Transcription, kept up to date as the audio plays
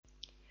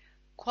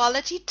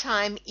Quality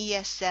Time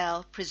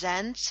ESL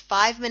presents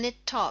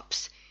 5-Minute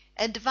Tops,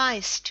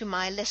 advice to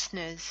my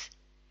listeners.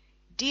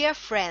 Dear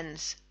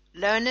friends,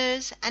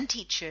 learners and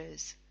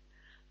teachers,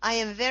 I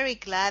am very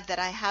glad that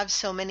I have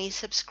so many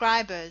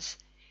subscribers.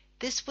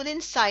 This will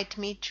incite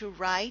me to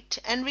write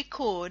and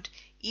record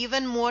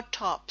even more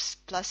tops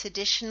plus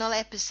additional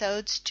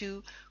episodes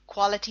to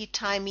Quality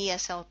Time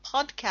ESL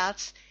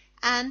podcasts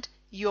and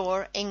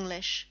Your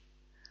English.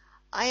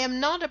 I am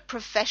not a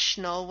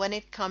professional when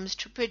it comes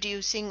to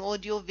producing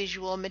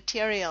audiovisual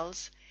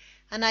materials,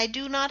 and I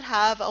do not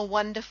have a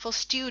wonderful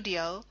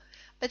studio,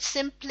 but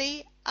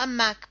simply a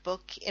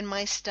MacBook in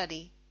my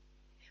study.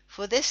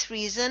 For this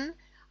reason,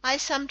 I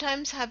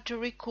sometimes have to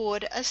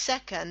record a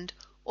second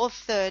or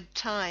third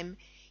time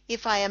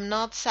if I am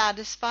not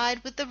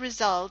satisfied with the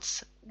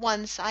results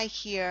once I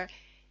hear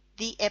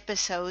the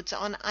episodes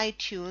on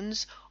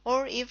iTunes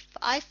or if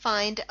I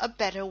find a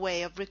better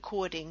way of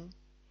recording.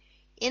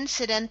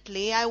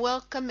 Incidentally, I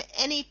welcome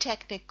any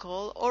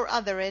technical or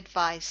other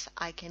advice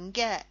I can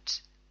get.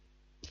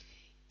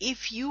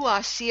 If you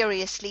are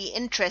seriously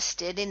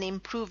interested in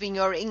improving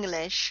your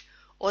English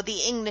or the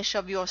English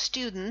of your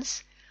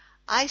students,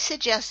 I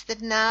suggest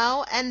that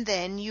now and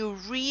then you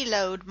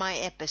reload my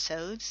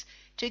episodes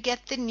to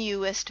get the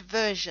newest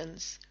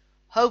versions,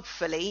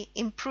 hopefully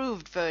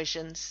improved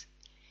versions.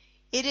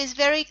 It is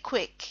very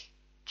quick.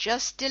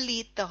 Just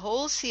delete the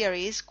whole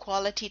series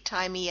Quality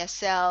Time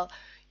ESL,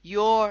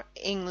 Your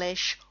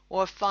English,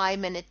 or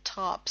 5-Minute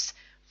Tops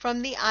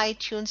from the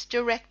iTunes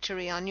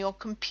directory on your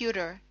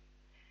computer.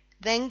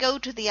 Then go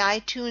to the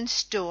iTunes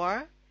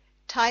Store,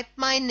 type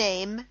my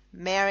name,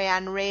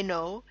 Marianne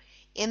Reynaud,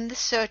 in the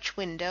search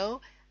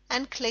window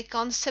and click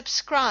on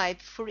Subscribe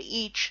for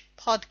each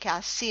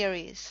podcast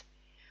series.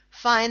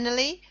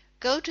 Finally,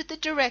 go to the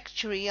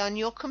directory on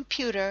your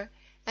computer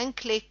and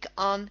click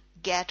on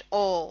Get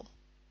All.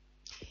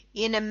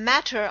 In a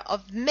matter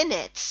of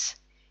minutes,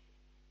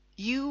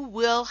 you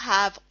will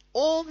have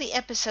all the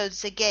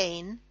episodes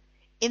again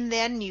in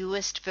their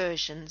newest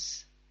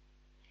versions.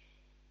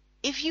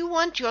 If you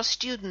want your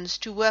students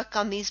to work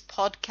on these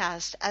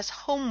podcasts as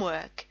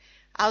homework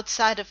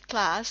outside of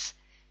class,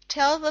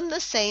 tell them the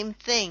same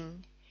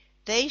thing.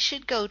 They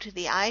should go to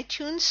the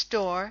iTunes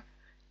Store,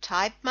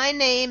 type my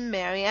name,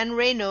 Marianne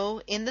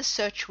Reynaud, in the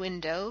search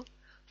window,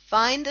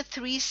 find the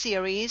 3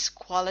 series,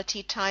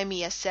 Quality Time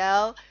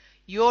ESL,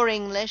 Your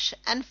English,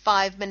 and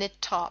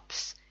 5-Minute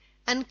Tops,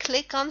 and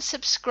click on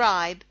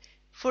Subscribe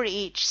for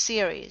each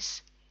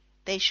series.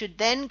 They should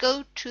then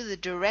go to the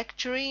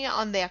directory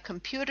on their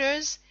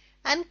computers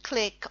and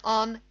click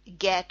on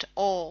Get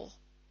All.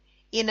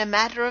 In a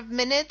matter of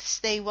minutes,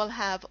 they will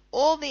have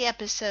all the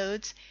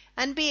episodes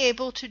and be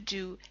able to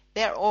do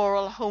their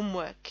oral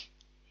homework.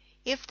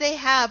 If they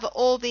have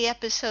all the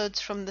episodes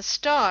from the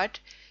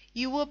start,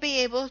 you will be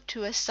able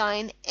to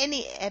assign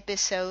any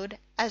episode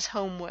as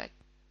homework.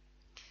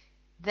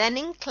 Then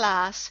in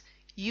class,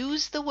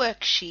 use the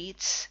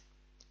worksheets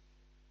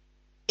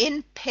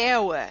in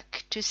pair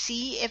work to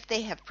see if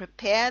they have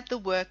prepared the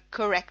work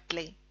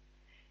correctly.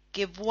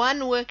 Give one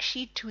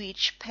worksheet to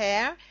each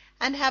pair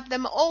and have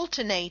them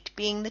alternate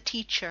being the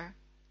teacher.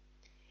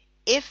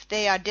 If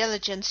they are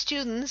diligent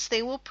students,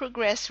 they will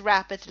progress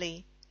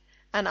rapidly,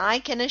 and I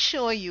can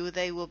assure you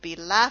they will be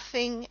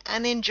laughing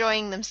and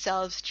enjoying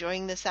themselves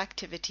during this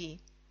activity.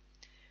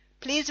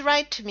 Please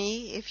write to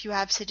me if you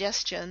have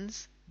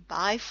suggestions.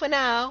 Bye for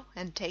now,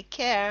 and take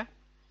care.